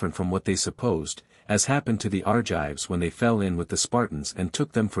are different from what they supposed, as happened to the Argives when they fell in with the Spartans and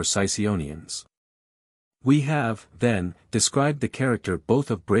took them for Sicyonians. We have, then, described the character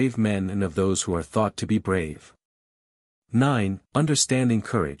both of brave men and of those who are thought to be brave. 9. Understanding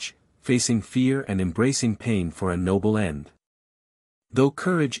courage, facing fear and embracing pain for a noble end. Though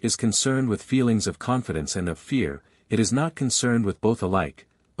courage is concerned with feelings of confidence and of fear, it is not concerned with both alike,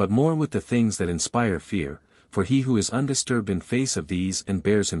 but more with the things that inspire fear, for he who is undisturbed in face of these and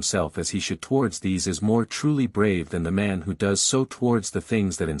bears himself as he should towards these is more truly brave than the man who does so towards the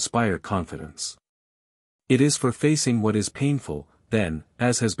things that inspire confidence. It is for facing what is painful, then,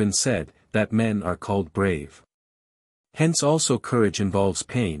 as has been said, that men are called brave. Hence also courage involves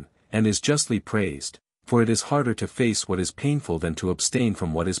pain, and is justly praised, for it is harder to face what is painful than to abstain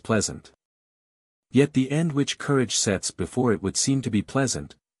from what is pleasant. Yet the end which courage sets before it would seem to be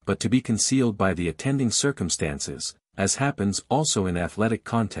pleasant, but to be concealed by the attending circumstances, as happens also in athletic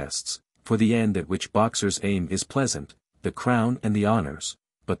contests, for the end at which boxers aim is pleasant, the crown and the honors,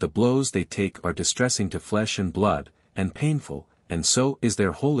 but the blows they take are distressing to flesh and blood, and painful, and so is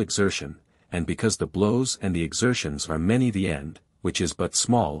their whole exertion, and because the blows and the exertions are many the end, which is but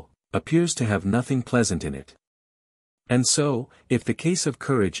small, appears to have nothing pleasant in it. And so, if the case of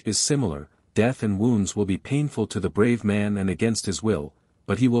courage is similar, death and wounds will be painful to the brave man and against his will,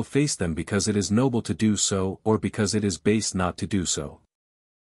 but he will face them because it is noble to do so or because it is base not to do so.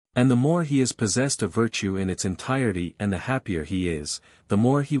 And the more he is possessed of virtue in its entirety and the happier he is, the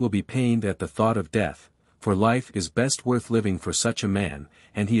more he will be pained at the thought of death, for life is best worth living for such a man,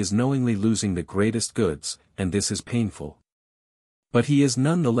 and he is knowingly losing the greatest goods, and this is painful. But he is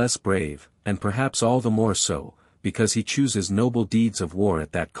none the less brave, and perhaps all the more so, because he chooses noble deeds of war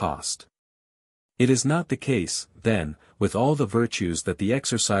at that cost. It is not the case, then, with all the virtues that the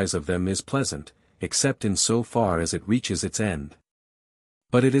exercise of them is pleasant, except in so far as it reaches its end.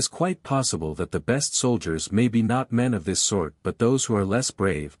 But it is quite possible that the best soldiers may be not men of this sort but those who are less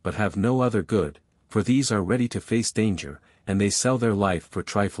brave but have no other good, for these are ready to face danger, and they sell their life for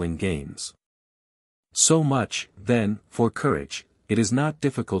trifling gains. So much, then, for courage. It is not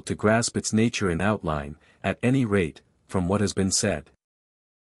difficult to grasp its nature in outline, at any rate, from what has been said.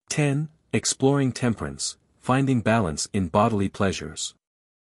 10. Exploring temperance, finding balance in bodily pleasures.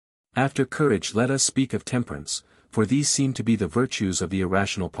 After courage let us speak of temperance, for these seem to be the virtues of the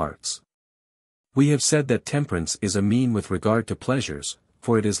irrational parts. We have said that temperance is a mean with regard to pleasures,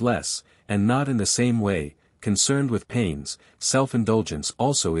 for it is less, and not in the same way, concerned with pains. Self-indulgence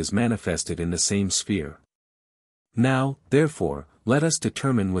also is manifested in the same sphere. Now, therefore, let us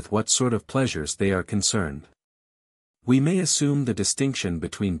determine with what sort of pleasures they are concerned. We may assume the distinction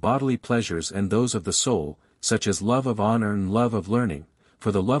between bodily pleasures and those of the soul, such as love of honor and love of learning,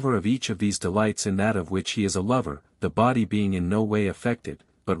 for the lover of each of these delights in that of which he is a lover, the body being in no way affected,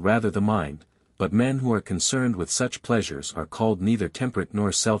 but rather the mind, but men who are concerned with such pleasures are called neither temperate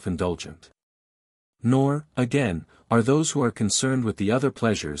nor self-indulgent. Nor, again, are those who are concerned with the other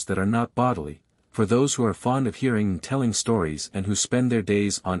pleasures that are not bodily, for those who are fond of hearing and telling stories and who spend their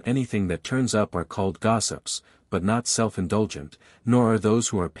days on anything that turns up are called gossips, but not self-indulgent, nor are those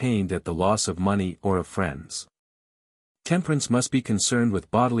who are pained at the loss of money or of friends. Temperance must be concerned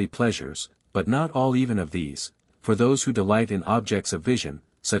with bodily pleasures, but not all even of these, for those who delight in objects of vision,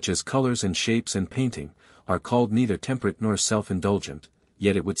 such as colors and shapes and painting, are called neither temperate nor self-indulgent,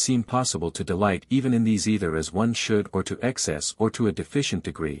 yet it would seem possible to delight even in these either as one should or to excess or to a deficient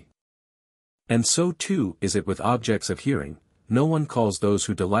degree. And so too is it with objects of hearing. No one calls those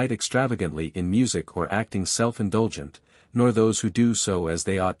who delight extravagantly in music or acting self-indulgent, nor those who do so as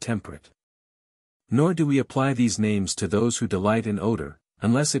they ought temperate. Nor do we apply these names to those who delight in odor,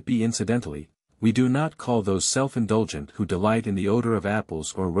 unless it be incidentally. We do not call those self-indulgent who delight in the odor of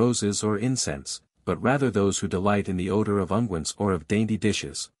apples or roses or incense, but rather those who delight in the odor of unguents or of dainty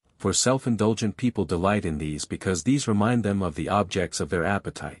dishes, for self-indulgent people delight in these because these remind them of the objects of their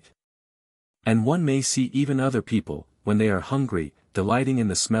appetite. And one may see even other people, when they are hungry, delighting in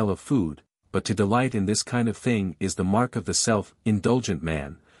the smell of food, but to delight in this kind of thing is the mark of the self-indulgent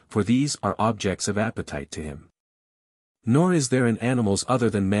man, for these are objects of appetite to him. Nor is there in animals other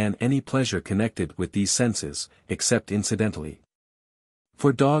than man any pleasure connected with these senses, except incidentally.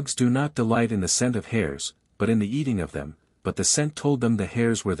 For dogs do not delight in the scent of hares, but in the eating of them, but the scent told them the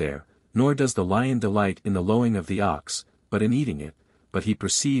hares were there, nor does the lion delight in the lowing of the ox, but in eating it, but he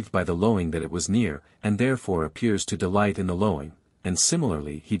perceived by the lowing that it was near, and therefore appears to delight in the lowing, and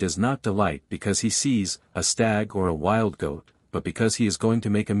similarly he does not delight because he sees a stag or a wild goat, but because he is going to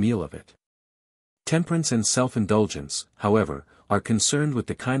make a meal of it. Temperance and self-indulgence, however, are concerned with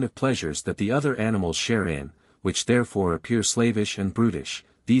the kind of pleasures that the other animals share in, which therefore appear slavish and brutish.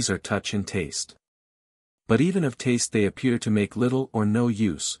 These are touch and taste. But even of taste they appear to make little or no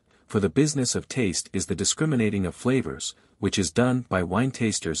use, for the business of taste is the discriminating of flavors, which is done by wine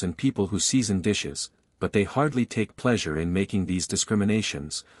tasters and people who season dishes, but they hardly take pleasure in making these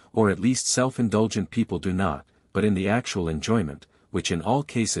discriminations, or at least self-indulgent people do not, but in the actual enjoyment, which in all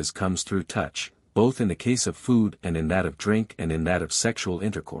cases comes through touch, both in the case of food and in that of drink and in that of sexual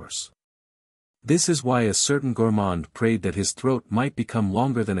intercourse. This is why a certain gourmand prayed that his throat might become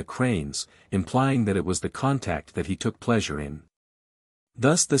longer than a crane's, implying that it was the contact that he took pleasure in.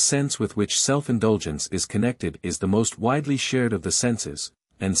 Thus the sense with which self-indulgence is connected is the most widely shared of the senses,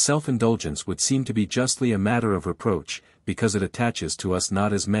 and self-indulgence would seem to be justly a matter of reproach, because it attaches to us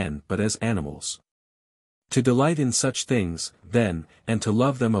not as men but as animals. To delight in such things, then, and to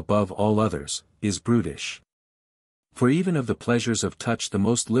love them above all others, is brutish. For even of the pleasures of touch the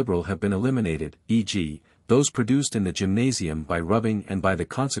most liberal have been eliminated, e.g., those produced in the gymnasium by rubbing and by the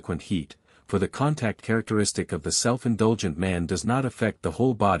consequent heat, for the contact characteristic of the self-indulgent man does not affect the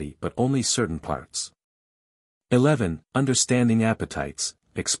whole body but only certain parts. 11. Understanding appetites,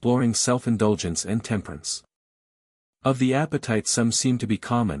 exploring self-indulgence and temperance. Of the appetites some seem to be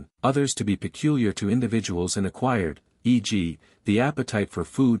common, others to be peculiar to individuals and acquired, e.g., the appetite for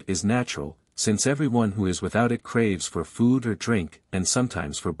food is natural, since everyone who is without it craves for food or drink, and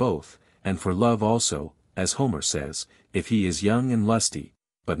sometimes for both, and for love also, as Homer says, if he is young and lusty,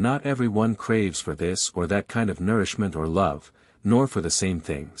 but not every one craves for this or that kind of nourishment or love, nor for the same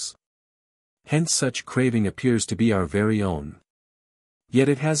things. Hence such craving appears to be our very own. Yet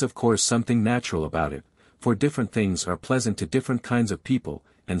it has of course something natural about it, for different things are pleasant to different kinds of people,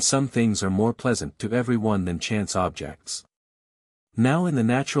 and some things are more pleasant to every one than chance objects. Now in the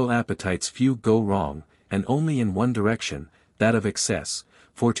natural appetites few go wrong, and only in one direction, that of excess,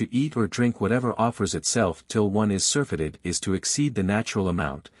 for to eat or drink whatever offers itself till one is surfeited is to exceed the natural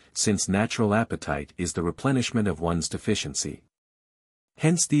amount, since natural appetite is the replenishment of one's deficiency.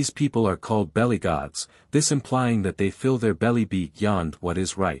 Hence these people are called belly gods, this implying that they fill their belly beyond what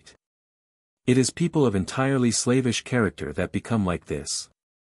is right. It is people of entirely slavish character that become like this.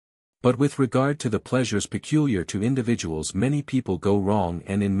 But with regard to the pleasures peculiar to individuals many people go wrong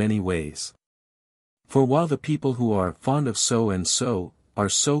and in many ways. For while the people who are fond of so and so, are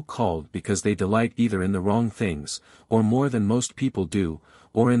so called because they delight either in the wrong things, or more than most people do,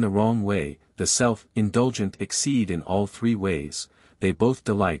 or in the wrong way, the self-indulgent exceed in all three ways, they both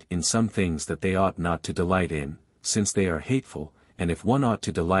delight in some things that they ought not to delight in, since they are hateful, and if one ought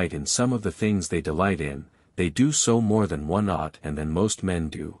to delight in some of the things they delight in, they do so more than one ought and than most men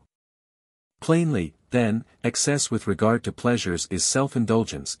do. Plainly, then, excess with regard to pleasures is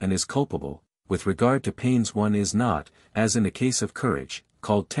self-indulgence and is culpable, with regard to pains one is not, as in the case of courage,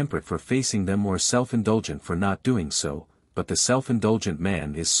 called temperate for facing them or self-indulgent for not doing so, but the self-indulgent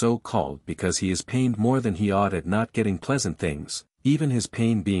man is so called because he is pained more than he ought at not getting pleasant things, even his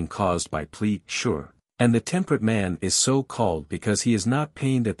pain being caused by pleasure, and the temperate man is so called because he is not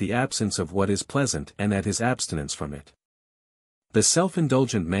pained at the absence of what is pleasant and at his abstinence from it. The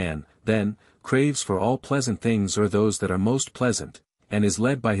self-indulgent man, then, craves for all pleasant things or those that are most pleasant, and is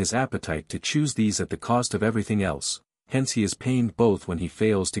led by his appetite to choose these at the cost of everything else, hence he is pained both when he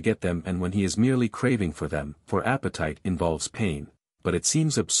fails to get them and when he is merely craving for them, for appetite involves pain, but it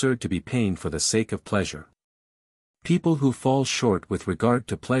seems absurd to be pained for the sake of pleasure. People who fall short with regard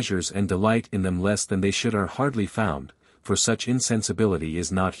to pleasures and delight in them less than they should are hardly found, for such insensibility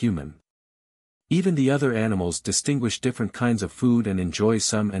is not human. Even the other animals distinguish different kinds of food and enjoy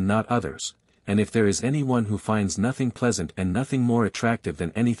some and not others, and if there is any one who finds nothing pleasant and nothing more attractive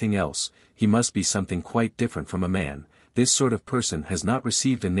than anything else, he must be something quite different from a man. This sort of person has not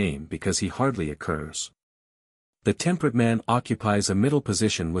received a name because he hardly occurs. The temperate man occupies a middle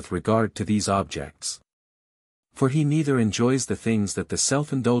position with regard to these objects. For he neither enjoys the things that the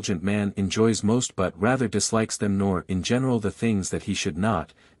self-indulgent man enjoys most but rather dislikes them nor in general the things that he should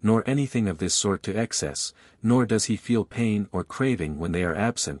not, nor anything of this sort to excess, nor does he feel pain or craving when they are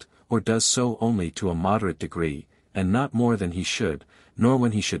absent, or does so only to a moderate degree, and not more than he should, nor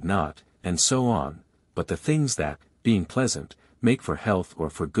when he should not, and so on, but the things that, being pleasant, make for health or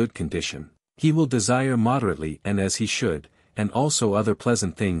for good condition, he will desire moderately and as he should, and also other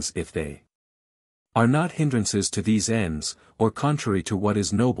pleasant things if they are not hindrances to these ends, or contrary to what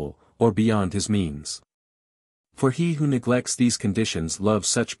is noble, or beyond his means. For he who neglects these conditions loves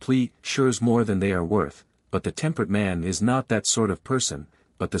such pleasures more than they are worth, but the temperate man is not that sort of person,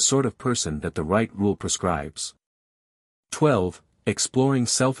 but the sort of person that the right rule prescribes. 12. Exploring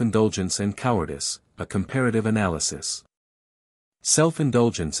self-indulgence and cowardice, a comparative analysis.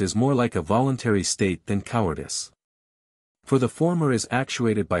 Self-indulgence is more like a voluntary state than cowardice. For the former is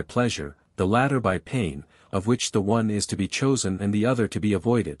actuated by pleasure, the latter by pain, of which the one is to be chosen and the other to be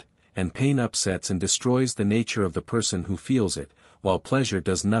avoided, and pain upsets and destroys the nature of the person who feels it, while pleasure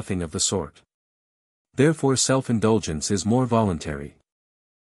does nothing of the sort. Therefore self-indulgence is more voluntary.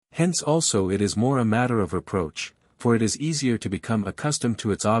 Hence also it is more a matter of reproach, for it is easier to become accustomed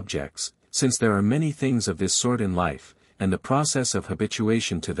to its objects, since there are many things of this sort in life, and the process of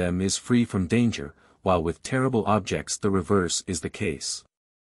habituation to them is free from danger, while with terrible objects the reverse is the case.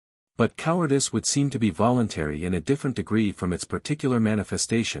 But cowardice would seem to be voluntary in a different degree from its particular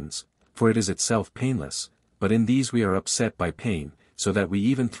manifestations, for it is itself painless, but in these we are upset by pain, so that we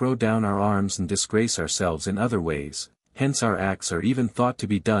even throw down our arms and disgrace ourselves in other ways, hence our acts are even thought to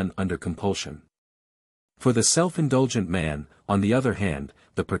be done under compulsion. For the self-indulgent man, on the other hand,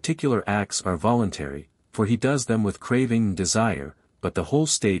 the particular acts are voluntary, for he does them with craving and desire, but the whole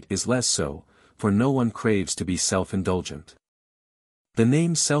state is less so, for no one craves to be self-indulgent. The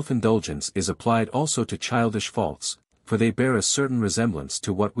name self-indulgence is applied also to childish faults, for they bear a certain resemblance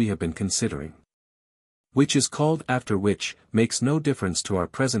to what we have been considering. Which is called after which, makes no difference to our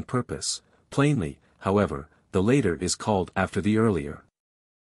present purpose, plainly, however, the later is called after the earlier.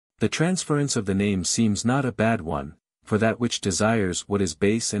 The transference of the name seems not a bad one, for that which desires what is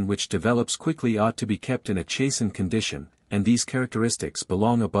base and which develops quickly ought to be kept in a chastened condition, and these characteristics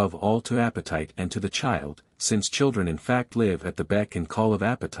belong above all to appetite and to the child, since children in fact live at the beck and call of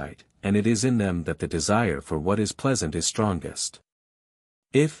appetite, and it is in them that the desire for what is pleasant is strongest.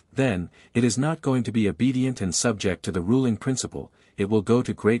 If, then, it is not going to be obedient and subject to the ruling principle, it will go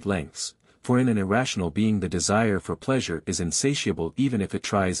to great lengths, for in an irrational being the desire for pleasure is insatiable even if it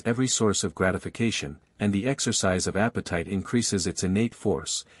tries every source of gratification, and the exercise of appetite increases its innate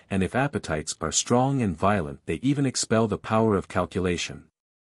force, and if appetites are strong and violent they even expel the power of calculation.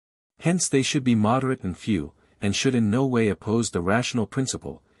 Hence they should be moderate and few, and should in no way oppose the rational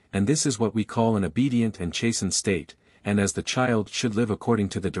principle, and this is what we call an obedient and chastened state, and as the child should live according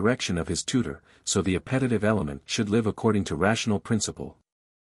to the direction of his tutor, so the appetitive element should live according to rational principle.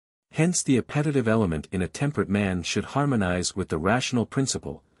 Hence the appetitive element in a temperate man should harmonize with the rational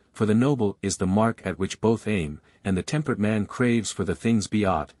principle, for the noble is the mark at which both aim, and the temperate man craves for the things be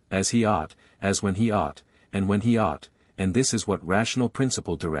ought, as when he ought, and when he ought, and this is what rational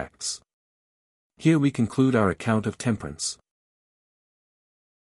principle directs. Here we conclude our account of temperance.